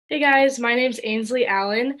Hey guys, my name's Ainsley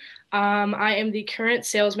Allan. I am the current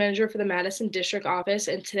sales manager for the Madison District office,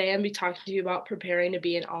 and today I'm going to be talking to you about preparing to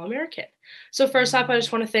be an All-American. So first off, I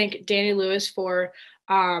just want to thank Danny Lewis for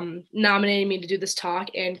nominating me to do this talk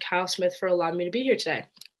and Kyle Smith for allowing me to be here today.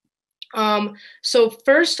 So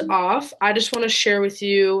first off, I just want to share with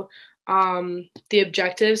you the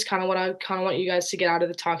objectives, kind of what I kind of want you guys to get out of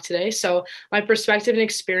the talk today. So my perspective and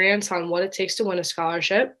experience on what it takes to win a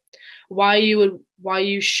scholarship, why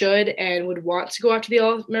you should and would want to go after the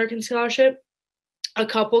All-American scholarship, a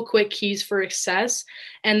couple quick keys for success,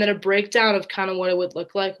 and then a breakdown of kind of what it would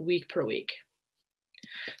look like week per week.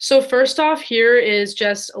 So first off, here is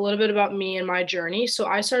just a little bit about me and my journey. So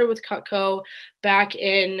I started with Cutco back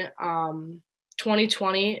in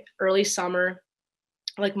 2020, early summer,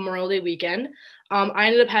 like Memorial Day weekend. I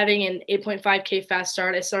ended up having an 8.5K fast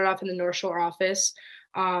start. I started off in the North Shore office.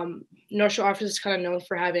 North Shore office is kind of known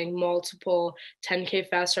for having multiple 10K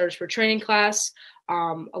fast starters for training class,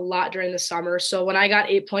 a lot during the summer. So when I got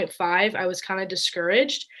 8.5, I was kind of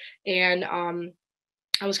discouraged, and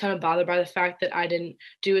I was kind of bothered by the fact that I didn't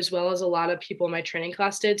do as well as a lot of people in my training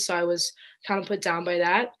class did. So I was kind of put down by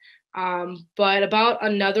that. But about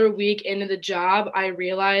another week into the job, I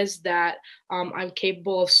realized that I'm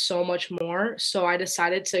capable of so much more. So I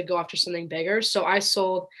decided to go after something bigger. So I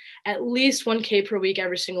sold at least 1K per week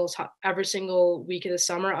every single week of the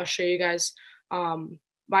summer. I'll show you guys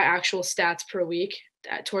my actual stats per week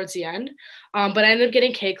towards the end. But I ended up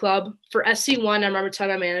getting K Club for SC1. I remember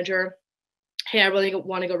telling my manager, hey, I really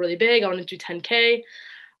want to go really big. I want to do 10K.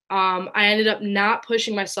 I ended up not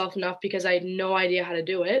pushing myself enough because I had no idea how to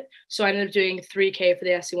do it. So I ended up doing 3K for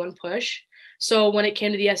the SC1 push. So when it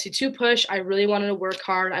came to the SC2 push, I really wanted to work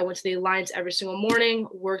hard. I went to the Alliance every single morning,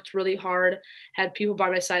 worked really hard, had people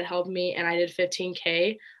by my side help me, and I did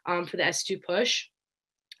 15K for the SC2 push.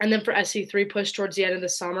 And then for SC3 push towards the end of the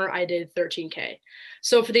summer, I did 13K.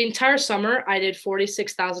 So for the entire summer, I did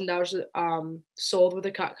 $46,000 sold with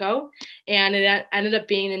a Cutco, and it ended up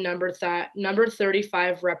being the number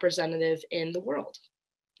 35 representative in the world.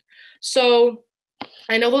 So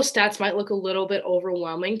I know those stats might look a little bit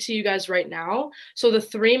overwhelming to you guys right now. So the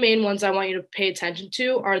three main ones I want you to pay attention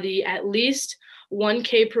to are the at least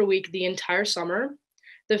 1K per week the entire summer,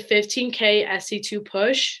 the 15K SC2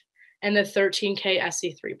 push, and the 13K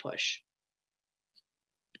SC3 push.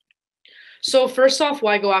 So first off,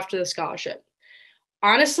 why go after the scholarship?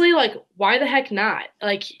 Honestly, like, why the heck not?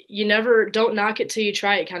 Like, don't knock it till you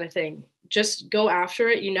try it kind of thing. Just go after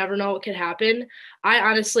it. You never know what could happen. I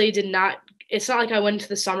honestly did not, it's not like I went into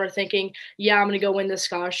the summer thinking, yeah, I'm going to go win this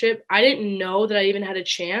scholarship. I didn't know that I even had a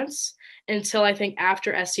chance until I think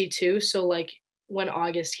after SC2. So like when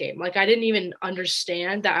August came, like I didn't even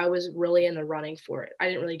understand that I was really in the running for it. I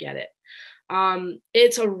didn't really get it.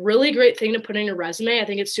 It's a really great thing to put in your resume. I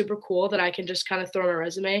think it's super cool that I can just kind of throw my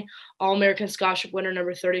resume, All-American Scholarship winner,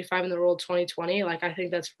 number 35 in the world 2020. Like, I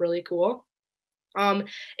think that's really cool.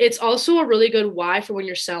 It's also a really good why for when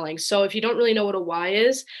you're selling. So if you don't really know what a why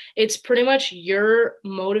is, it's pretty much your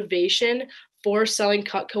motivation for selling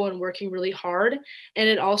Cutco and working really hard. And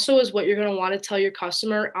it also is what you're going to want to tell your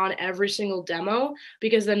customer on every single demo,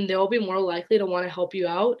 because then they'll be more likely to want to help you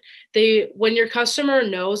out. When your customer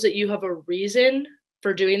knows that you have a reason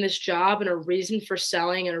for doing this job and a reason for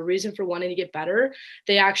selling and a reason for wanting to get better,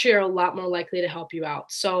 they actually are a lot more likely to help you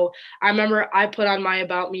out. So I remember I put on my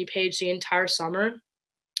About Me page the entire summer,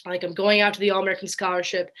 like, I'm going out to the All-American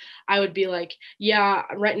Scholarship. I would be like, yeah,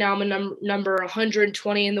 right now I'm a number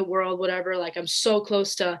 120 in the world, whatever. Like, I'm so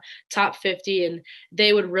close to top 50, and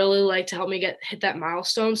they would really like to help me hit that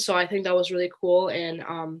milestone. So I think that was really cool, and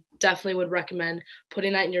definitely would recommend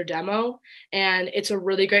putting that in your demo. And it's a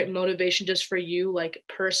really great motivation just for you, like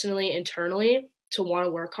personally, internally, to want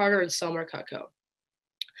to work harder and sell more Cutco.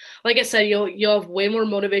 Like I said, you'll have way more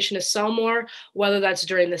motivation to sell more, whether that's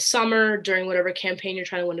during the summer, during whatever campaign you're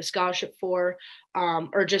trying to win a scholarship for,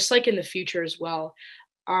 or just like in the future as well.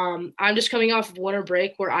 I'm just coming off of winter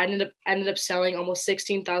break where I ended up selling almost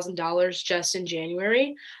 $16,000 just in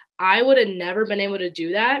January. I would have never been able to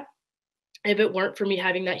do that if it weren't for me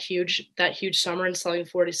having that huge summer and selling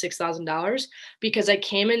 $46,000, because I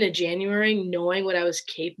came into January knowing what I was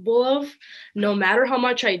capable of. No matter how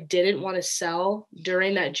much I didn't want to sell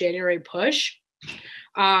during that January push,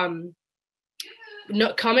 coming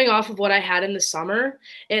off of what I had in the summer,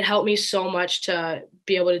 it helped me so much to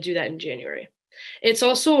be able to do that in January. It's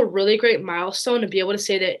also a really great milestone to be able to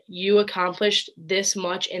say that you accomplished this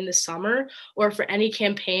much in the summer, or for any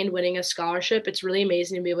campaign winning a scholarship. It's really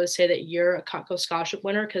amazing to be able to say that you're a Cutco scholarship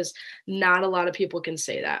winner, because not a lot of people can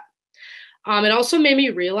say that. It also made me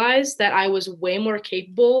realize that I was way more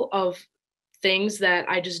capable of things that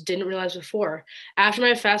I just didn't realize before. After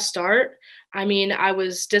my fast start, I mean, I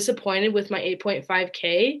was disappointed with my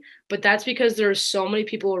 8.5K, but that's because there were so many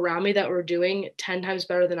people around me that were doing 10 times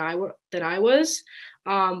better than I was.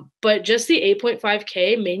 But just the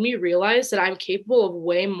 8.5K made me realize that I'm capable of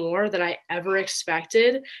way more than I ever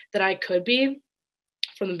expected that I could be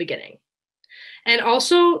from the beginning. And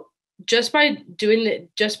also, just by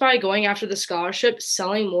going after the scholarship,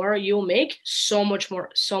 selling more, you'll make so much more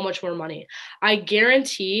money. I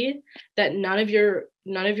guarantee that none of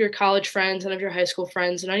your college friends, none of your high school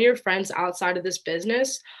friends, none of your friends outside of this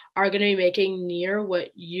business are going to be making near what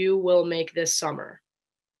you will make this summer.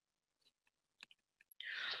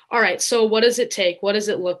 All right, so what does it take? What does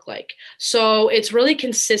it look like? So it's really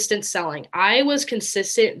consistent selling. I was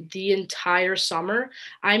consistent the entire summer.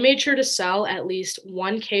 I made sure to sell at least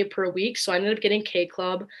 1K per week. So I ended up getting K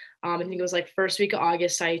Club. I think it was like first week of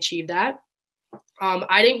August, I achieved that.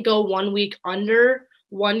 I didn't go 1 week under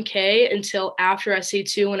 1K until after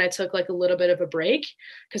SC2 when I took like a little bit of a break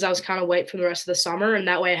because I was kind of wait from the rest of the summer. And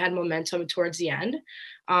that way I had momentum towards the end,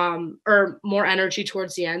 or more energy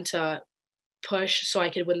towards the end to push so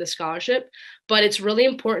I could win the scholarship. But it's really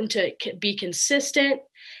important to be consistent.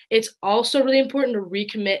 It's also really important to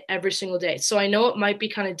recommit every single day. So I know it might be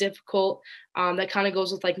kind of difficult. That kind of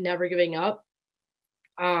goes with like never giving up.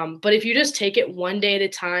 But if you just take it one day at a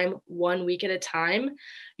time, 1 week at a time,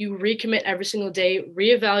 you recommit every single day,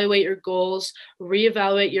 reevaluate your goals,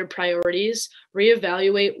 reevaluate your priorities,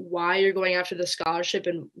 reevaluate why you're going after the scholarship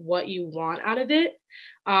and what you want out of it.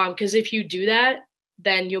 Because if you do that,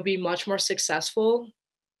 then you'll be much more successful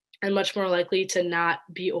and much more likely to not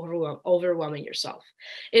be overwhelming yourself.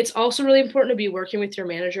 It's also really important to be working with your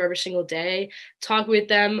manager every single day, talk with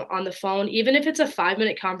them on the phone, even if it's a 5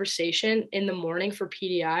 minute conversation in the morning for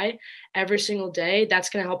PDI every single day, that's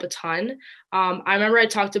going to help a ton. I remember I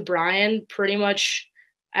talked to Brian pretty much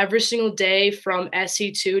every single day from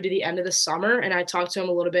SC2 to the end of the summer. And I talked to him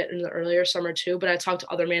a little bit in the earlier summer too, but I talked to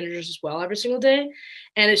other managers as well every single day.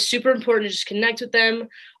 And it's super important to just connect with them.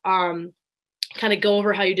 Kind of go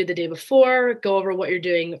over how you did the day before, go over what you're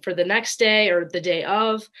doing for the next day or the day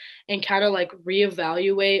of, and kind of like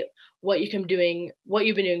reevaluate what you've been doing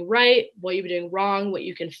right, what you've been doing wrong, what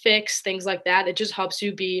you can fix, things like that. It just helps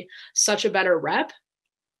you be such a better rep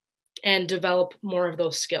and develop more of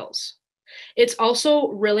those skills. It's also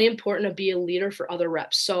really important to be a leader for other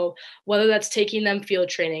reps. So whether that's taking them field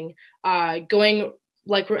training, going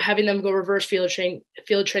like having them go reverse field training,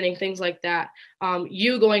 things like that.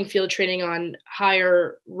 You going field training on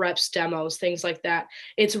higher reps demos, things like that.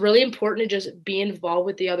 It's really important to just be involved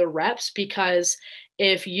with the other reps because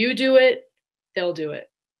if you do it, they'll do it.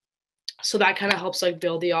 So that kind of helps like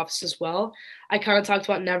build the office as well. I kind of talked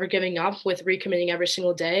about never giving up with recommitting every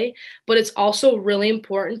single day, but it's also really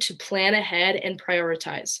important to plan ahead and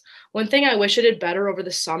prioritize. One thing I wish I did better over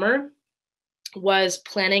the summer was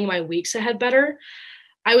planning my weeks ahead better.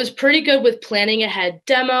 I was pretty good with planning ahead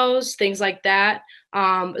demos, things like that.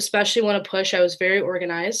 Especially when a push, I was very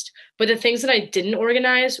organized. But the things that I didn't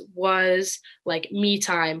organize was like me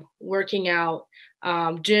time, working out,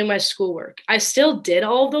 doing my schoolwork. I still did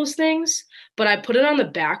all of those things, but I put it on the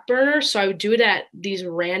back burner. So I would do it at these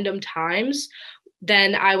random times.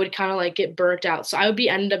 Then I would kind of like get burnt out. So I would be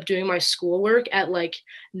ended up doing my schoolwork at like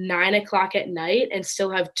 9 o'clock at night and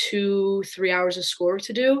still have 2, 3 hours of schoolwork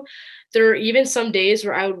to do. There are even some days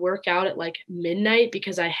where I would work out at like midnight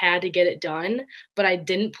because I had to get it done, but I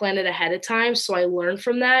didn't plan it ahead of time. So I learned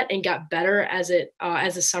from that and got better as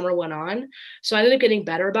the summer went on. So I ended up getting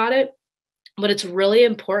better about it. But it's really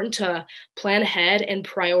important to plan ahead and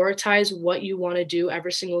prioritize what you want to do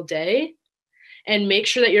every single day and make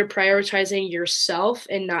sure that you're prioritizing yourself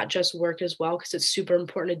and not just work as well, because it's super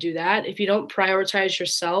important to do that. If you don't prioritize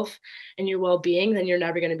yourself and your well-being, then you're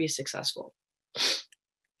never going to be successful.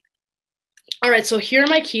 All right, so here are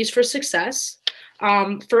my keys for success.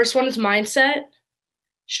 First one is mindset,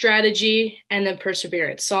 strategy, and then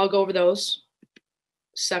perseverance. So I'll go over those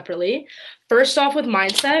separately. First off, with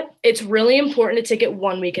mindset, it's really important to take it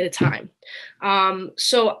 1 week at a time.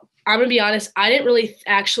 So I'm going to be honest, I didn't really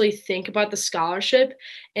actually think about the scholarship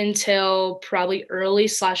until probably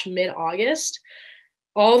early/mid-August.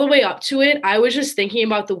 All the way up to it, I was just thinking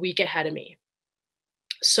about the week ahead of me.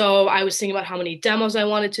 So I was thinking about how many demos I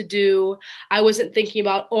wanted to do. I wasn't thinking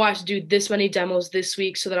about, oh, I have to do this many demos this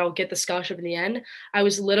week so that I'll get the scholarship in the end. I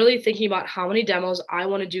was literally thinking about how many demos I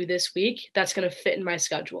want to do this week that's going to fit in my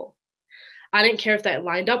schedule. I didn't care if that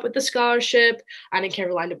lined up with the scholarship. I didn't care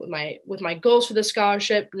if it lined up with my goals for the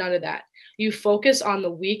scholarship. None of that. You focus on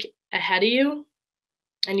the week ahead of you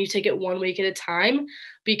and you take it 1 week at a time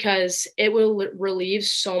because it will relieve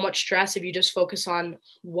so much stress if you just focus on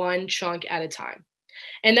one chunk at a time.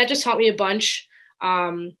 And that just helped me a bunch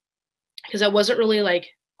because I wasn't really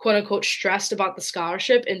like quote unquote stressed about the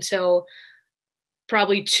scholarship until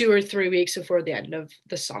probably 2 or 3 weeks before the end of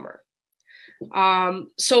the summer.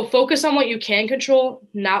 So focus on what you can control,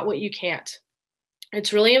 not what you can't.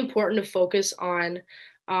 It's really important to focus on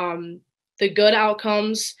the good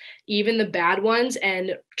outcomes, even the bad ones,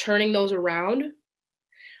 and turning those around.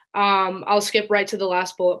 I'll skip right to the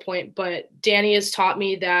last bullet point, but Danny has taught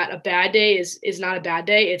me that a bad day is not a bad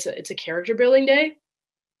day. It's a character building day.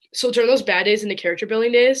 So turn those bad days into character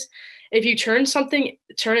building days. If you turn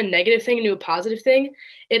a negative thing into a positive thing,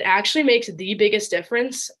 it actually makes the biggest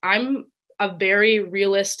difference. I'm a very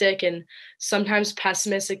realistic and sometimes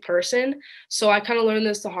pessimistic person. So I kind of learned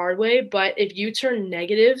this the hard way. But if you turn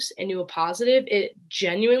negatives into a positive, it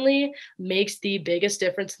genuinely makes the biggest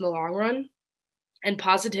difference in the long run. And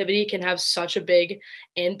positivity can have such a big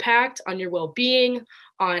impact on your well-being,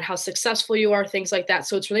 on how successful you are, things like that.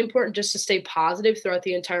 So it's really important just to stay positive throughout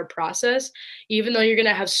the entire process, even though you're going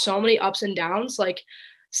to have so many ups and downs. Like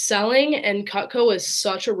selling and Cutco is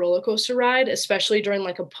such a roller coaster ride, especially during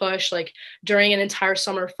like a push, like during an entire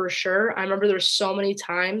summer for sure. I remember there were so many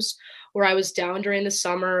times where I was down during the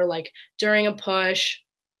summer, like during a push,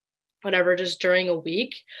 whatever, just during a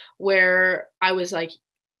week where I was like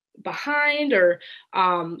behind or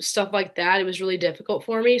stuff like that. It was really difficult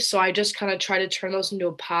for me. So I just kind of try to turn those into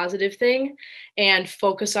a positive thing and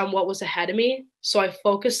focus on what was ahead of me. So I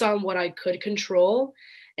focused on what I could control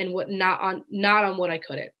and what not on what I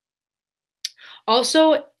couldn't.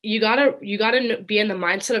 Also, you gotta be in the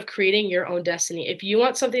mindset of creating your own destiny. If you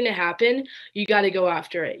want something to happen, you got to go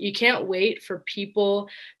after it. You can't wait for people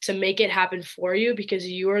to make it happen for you because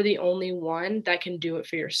you are the only one that can do it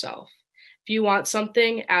for yourself. If you want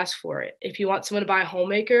something, ask for it. If you want someone to buy a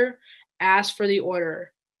homemaker, ask for the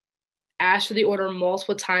order. Ask for the order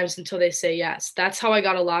multiple times until they say yes. That's how I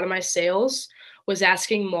got a lot of my sales, was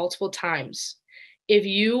asking multiple times. If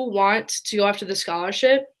you want to go after the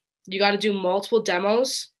scholarship, you got to do multiple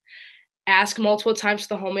demos, ask multiple times for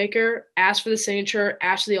the homemaker, ask for the signature,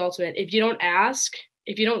 ask for the ultimate. If you don't ask,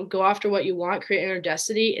 if you don't go after what you want, create your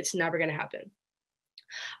destiny, it's never going to happen.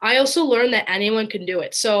 I also learned that anyone can do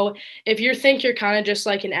it. So if you think you're kind of just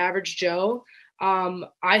like an average Joe,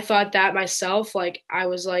 I thought that myself. Like I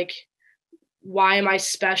was like, why am I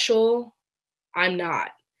special? I'm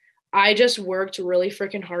not. I just worked really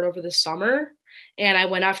freaking hard over the summer and I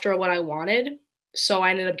went after what I wanted. So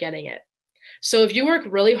I ended up getting it. So if you work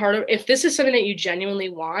really hard, if this is something that you genuinely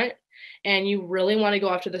want and you really want to go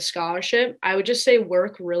after the scholarship, I would just say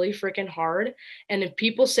work really freaking hard. And if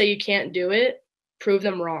people say you can't do it, prove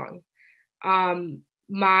them wrong.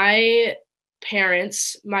 My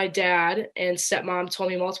parents, my dad and stepmom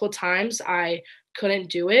told me multiple times I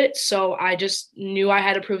couldn't do it. So I just knew I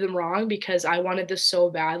had to prove them wrong because I wanted this so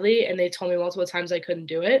badly. And they told me multiple times I couldn't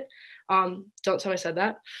do it. Don't tell me I said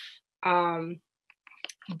that.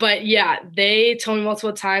 But yeah, they told me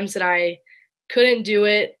multiple times that I couldn't do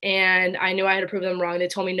it. And I knew I had to prove them wrong. They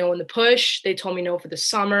told me no in the push. They told me no for the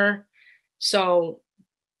summer. So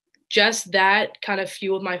just that kind of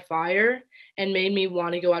fueled my fire and made me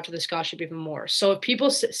want to go after the scholarship even more. So if people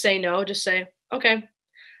say no, just say, okay,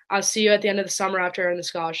 I'll see you at the end of the summer after I earn the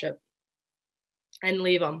scholarship, and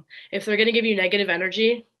leave them. If they're going to give you negative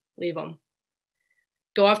energy, leave them.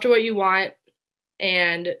 Go after what you want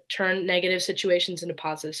and turn negative situations into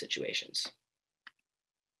positive situations.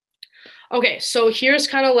 Okay, so here's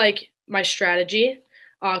kind of like my strategy,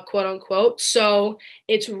 quote unquote. So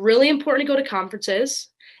it's really important to go to conferences.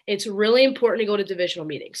 It's really important to go to divisional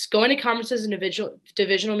meetings. Going to conferences and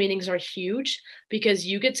divisional meetings are huge because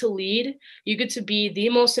you get to lead. You get to be the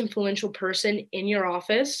most influential person in your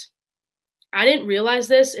office. I didn't realize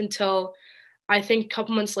this until I think a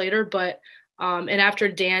couple months later, but and after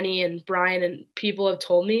Danny and Brian and people have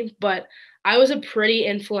told me, but I was a pretty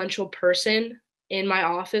influential person in my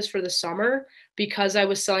office for the summer because I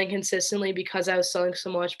was selling consistently, because I was selling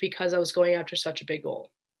so much, because I was going after such a big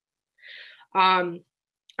goal.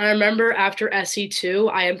 I remember after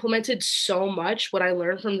SE2, I implemented so much what I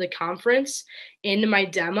learned from the conference into my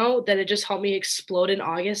demo that it just helped me explode in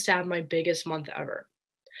August to have my biggest month ever.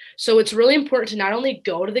 So it's really important to not only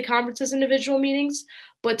go to the conferences and individual meetings,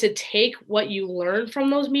 but to take what you learn from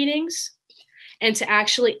those meetings and to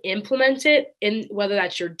actually implement it in, whether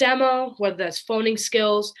that's your demo, whether that's phoning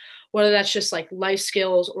skills, whether that's just like life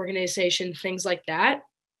skills, organization, things like that,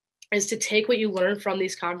 is to take what you learn from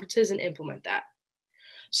these conferences and implement that.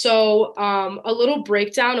 So, a little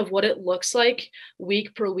breakdown of what it looks like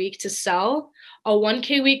week per week to sell. A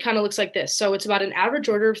 1K week kind of looks like this. So it's about an average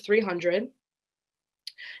order of 300.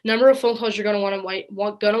 Number of phone calls you're gonna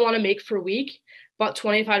want to make per week, about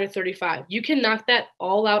 25 to 35. You can knock that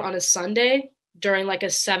all out on a Sunday during like a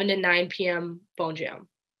 7 to 9 p.m. phone jam.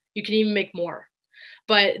 You can even make more.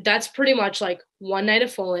 But that's pretty much like one night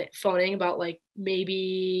of phoning about like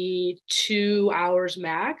maybe 2 hours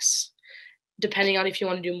max, depending on if you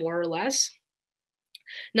want to do more or less.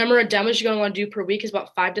 Number of demos you're going to want to do per week is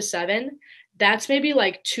about 5 to 7. That's maybe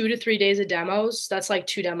like 2 to 3 days of demos. That's like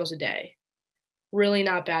 2 demos a day. Really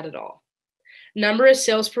not bad at all. Number of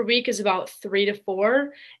sales per week is about 3 to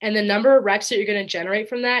 4. And the number of recs that you're going to generate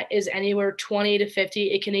from that is anywhere 20 to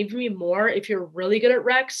 50. It can even be more if you're really good at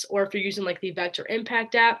recs or if you're using like the Vector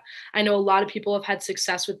Impact app. I know a lot of people have had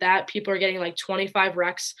success with that. People are getting like 25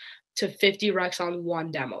 recs to 50 recs on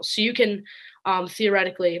one demo. So you can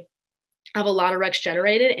theoretically have a lot of recs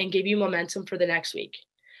generated and give you momentum for the next week.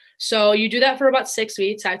 So you do that for about 6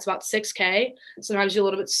 weeks. That's about 6K. Sometimes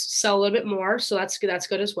you sell a little bit more. So that's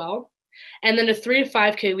good as well. And then a 3 to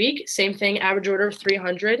 5K week, same thing, average order of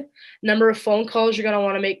 300. Number of phone calls you're going to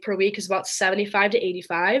want to make per week is about 75 to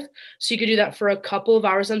 85. So you could do that for a couple of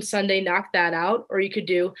hours on Sunday, knock that out. Or you could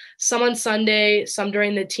do some on Sunday, some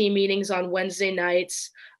during the team meetings on Wednesday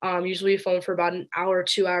nights. Usually you phone for about an hour,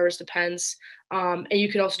 2 hours, depends. And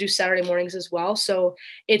you can also do Saturday mornings as well. So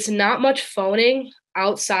it's not much phoning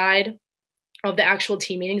outside of the actual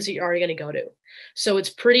team meetings that you're already going to go to. So it's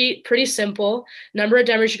pretty simple. Number of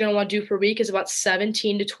demos you're going to want to do per week is about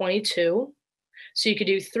 17 to 22. So you could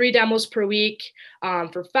do 3 demos per week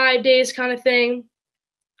for 5 days kind of thing,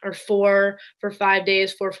 or 4 for 5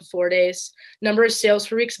 days, 4 for 4 days. Number of sales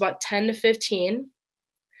per week is about 10 to 15.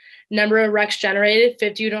 Number of recs generated,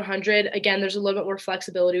 50 to 100. Again, there's a little bit more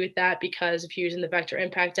flexibility with that because if you're using the Vector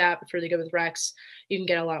Impact app, if you're really good with recs, you can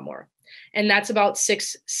get a lot more. And that's about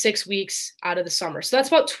six weeks out of the summer. So that's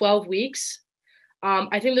about 12 weeks.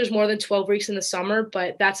 I think there's more than 12 weeks in the summer,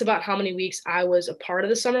 but that's about how many weeks I was a part of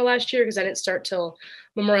the summer last year because I didn't start till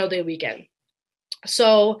Memorial Day weekend.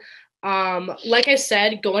 So like I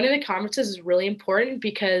said, going to the conferences is really important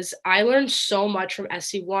because I learned so much from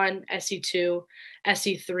SC1, SC2,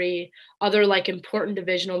 SC3, other like important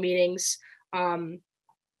divisional meetings.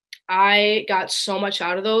 I got so much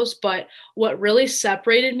out of those, but what really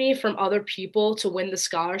separated me from other people to win the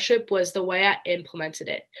scholarship was the way I implemented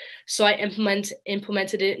it. So I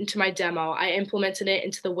implemented it into my demo. I implemented it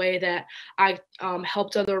into the way that I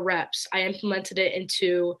helped other reps. I implemented it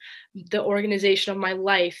into the organization of my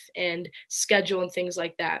life and schedule and things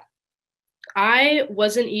like that. I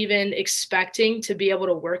wasn't even expecting to be able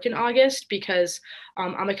to work in August because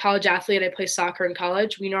I'm a college athlete. I play soccer in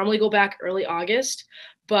college. We normally go back early August,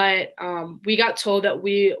 but we got told that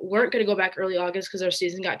we weren't going to go back early August because our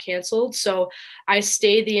season got canceled. So I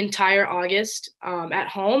stayed the entire August at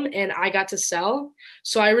home and I got to sell.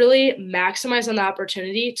 So I really maximized on the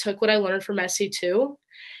opportunity, took what I learned from SC2,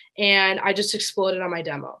 and I just exploded on my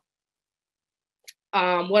demo.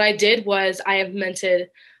 What I did was I implemented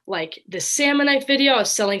like the salmon knife video. I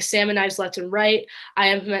was selling salmon knives left and right.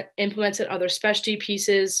 I implemented other specialty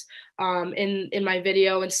pieces in my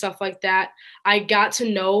video and stuff like that. I got to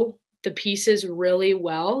know the pieces really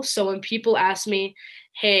well. So when people ask me,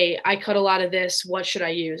 hey, I cut a lot of this, what should I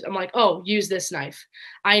use? I'm like, oh, use this knife.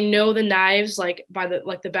 I know the knives like by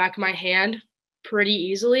the back of my hand pretty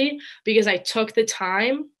easily because I took the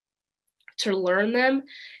time to learn them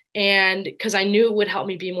and because I knew it would help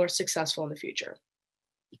me be more successful in the future.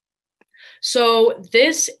 So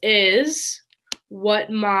this is what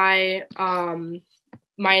my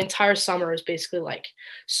my entire summer is basically like.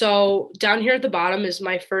 So down here at the bottom is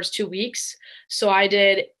my first 2 weeks. So I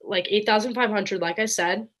did like 8,500, like I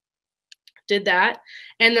said, did that.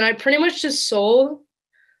 And then I pretty much just sold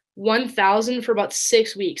 1,000 for about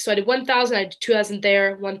 6 weeks. So I did 1,000, I did 2,000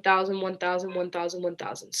 there, 1,000, 1,000, 1,000,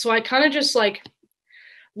 1,000. So I kind of just like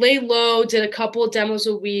laid low, did a couple of demos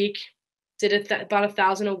a week, did about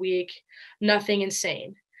 1,000 a week, nothing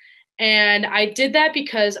insane. And I did that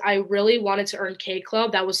because I really wanted to earn K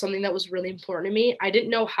Club. That was something that was really important to me. I didn't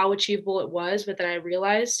know how achievable it was, but then I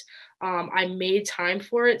realized I made time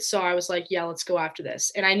for it. So I was like, yeah, let's go after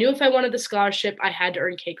this. And I knew if I wanted the scholarship, I had to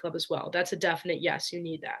earn K Club as well. That's a definite yes, you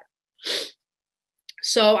need that.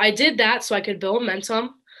 So I did that so I could build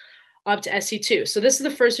momentum up to SC2. So this is the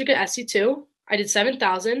first week of SC2. I did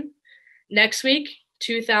 7,000. Next week,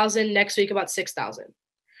 2,000. Next week, about 6,000.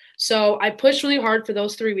 So I pushed really hard for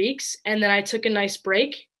those 3 weeks, and then I took a nice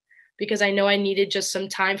break because I know I needed just some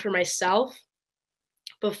time for myself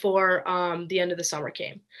before the end of the summer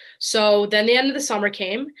came. So then the end of the summer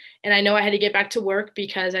came, and I know I had to get back to work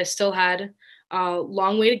because I still had a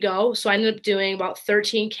long way to go. So I ended up doing about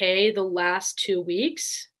 13K the last 2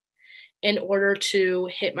 weeks in order to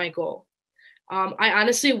hit my goal. I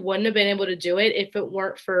honestly wouldn't have been able to do it if it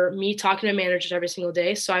weren't for me talking to managers every single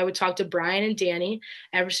day. So I would talk to Brian and Danny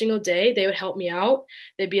every single day. They would help me out.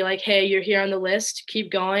 They'd be like, hey, you're here on the list. Keep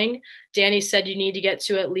going. Danny said you need to get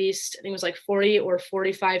to at least, I think it was like 40 or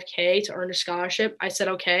 45K to earn a scholarship. I said,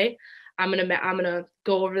 okay, I'm gonna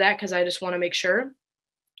go over that because I just want to make sure.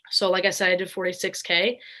 So like I said, I did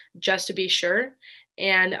 46K just to be sure.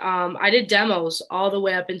 And I did demos all the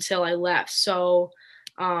way up until I left. So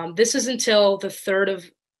this is until the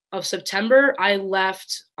 3rd of September. I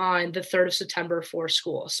left on the 3rd of September for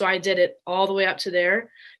school. So I did it all the way up to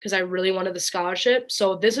there because I really wanted the scholarship.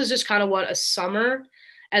 So this is just kind of what a summer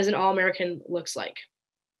as an All-American looks like.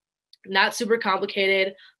 Not super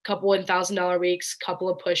complicated, couple $1,000 weeks, couple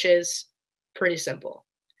of pushes, pretty simple.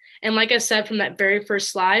 And like I said from that very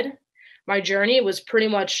first slide, my journey was pretty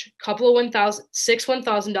much a couple of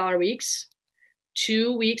 $1,000 weeks,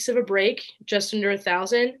 2 weeks of a break, just under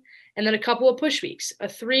 1,000, and then a couple of push weeks, a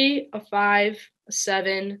 3, a 5, a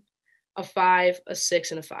 7, a 5, a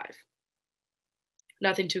 6, and a 5.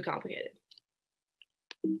 Nothing too complicated.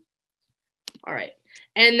 All right.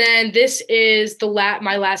 And then this is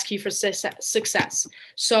my last key for success.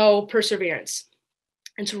 So perseverance.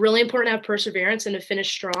 It's really important to have perseverance and to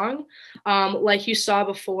finish strong. Like you saw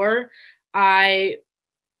before, I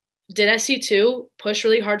did SC2, pushed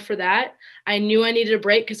really hard for that. I knew I needed a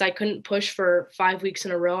break because I couldn't push for 5 weeks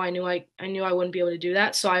in a row. I knew I wouldn't be able to do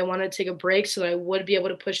that. So I wanted to take a break so that I would be able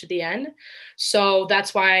to push at the end. So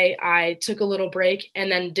that's why I took a little break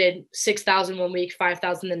and then did 6,000 one week,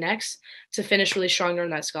 5,000 the next to finish really strong on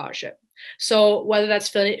that scholarship. So whether that's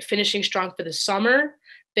finishing strong for the summer,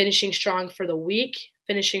 finishing strong for the week,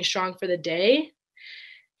 finishing strong for the day,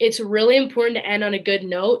 it's really important to end on a good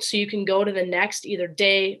note so you can go to the next either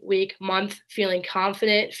day, week, month feeling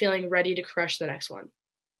confident, feeling ready to crush the next one.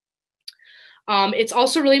 It's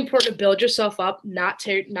also really important to build yourself up, not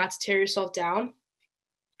to tear yourself down.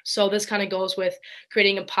 So this kind of goes with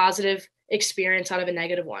creating a positive experience out of a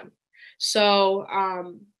negative one. So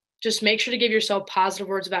just make sure to give yourself positive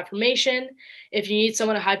words of affirmation. If you need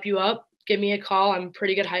someone to hype you up, give me a call. I'm a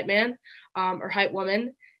pretty good hype man or hype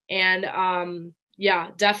woman. And yeah,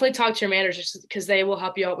 definitely talk to your managers because they will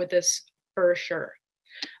help you out with this for sure.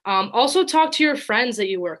 Also talk to your friends that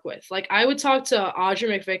you work with. Like I would talk to Audrey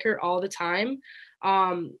McVicker all the time.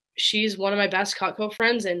 She's one of my best Cutco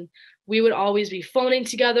friends, and we would always be phoning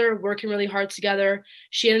together, working really hard together.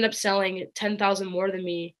 She ended up selling 10,000 more than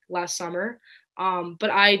me last summer.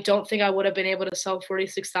 But I don't think I would have been able to sell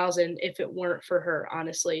 46,000 if it weren't for her,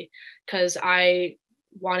 honestly, because I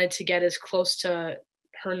wanted to get as close to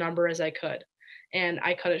her number as I could. And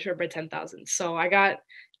I cut it short by 10,000. So I got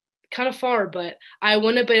kind of far, but I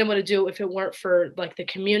wouldn't have been able to do it if it weren't for like the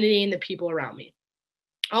community and the people around me.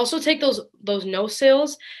 Also take those no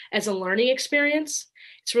sales as a learning experience.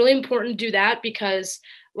 It's really important to do that because,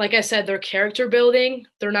 like I said, they're character building.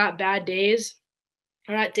 They're not bad days.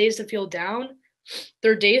 They're not days to feel down.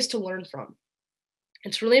 They're days to learn from.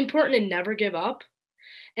 It's really important to never give up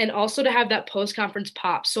and also to have that post-conference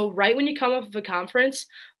pop. So right when you come off of a conference,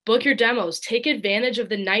 book your demos, take advantage of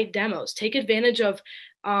the night demos, take advantage of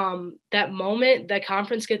that moment that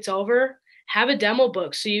conference gets over, have a demo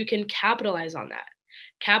book so you can capitalize on that.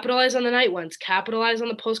 Capitalize on the night ones, capitalize on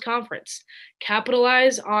the post-conference,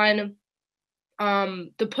 capitalize on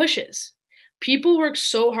the pushes. People work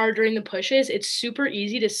so hard during the pushes. It's super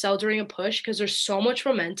easy to sell during a push because there's so much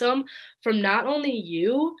momentum from not only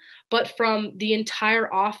you, but from the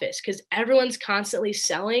entire office because everyone's constantly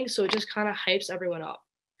selling. So it just kind of hypes everyone up.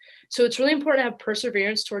 So it's really important to have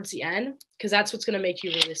perseverance towards the end because that's what's going to make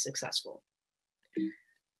you really successful.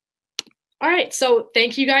 All right. So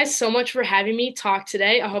thank you guys so much for having me talk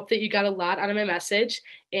today. I hope that you got a lot out of my message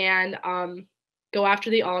and go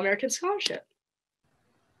after the All-American Scholarship.